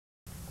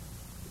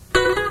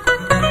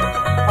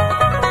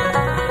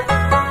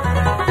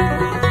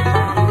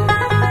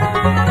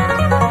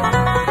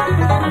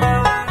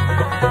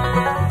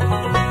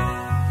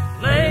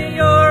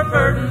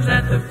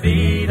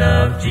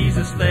of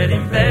Jesus, let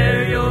him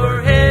bear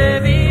your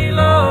heavy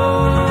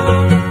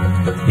load.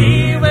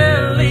 He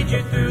will lead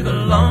you through the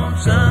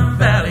lonesome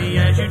valley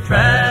as you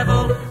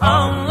travel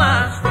on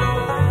life's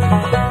road.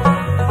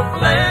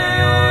 Lay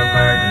your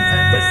burdens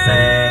at the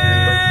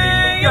Savior's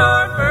feet,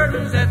 your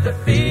burdens at the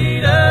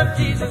feet of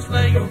Jesus.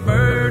 Lay your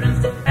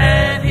burdens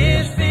at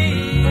his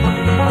feet.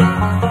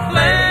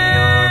 Lay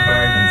your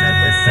burdens at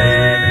the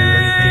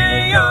Savior's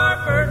feet, your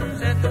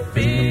burdens at the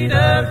feet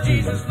of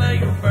Jesus. Lay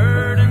your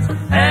burdens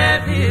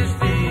at his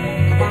feet.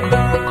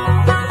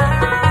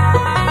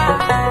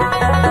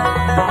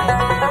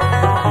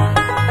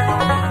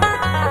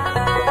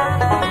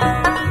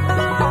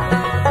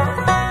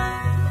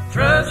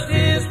 Trust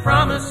his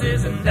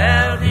promises and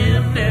doubt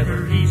him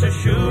never. He's a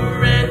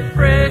sure and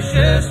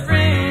precious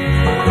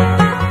friend.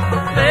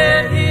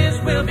 Let his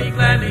will be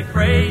gladly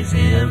praise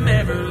him.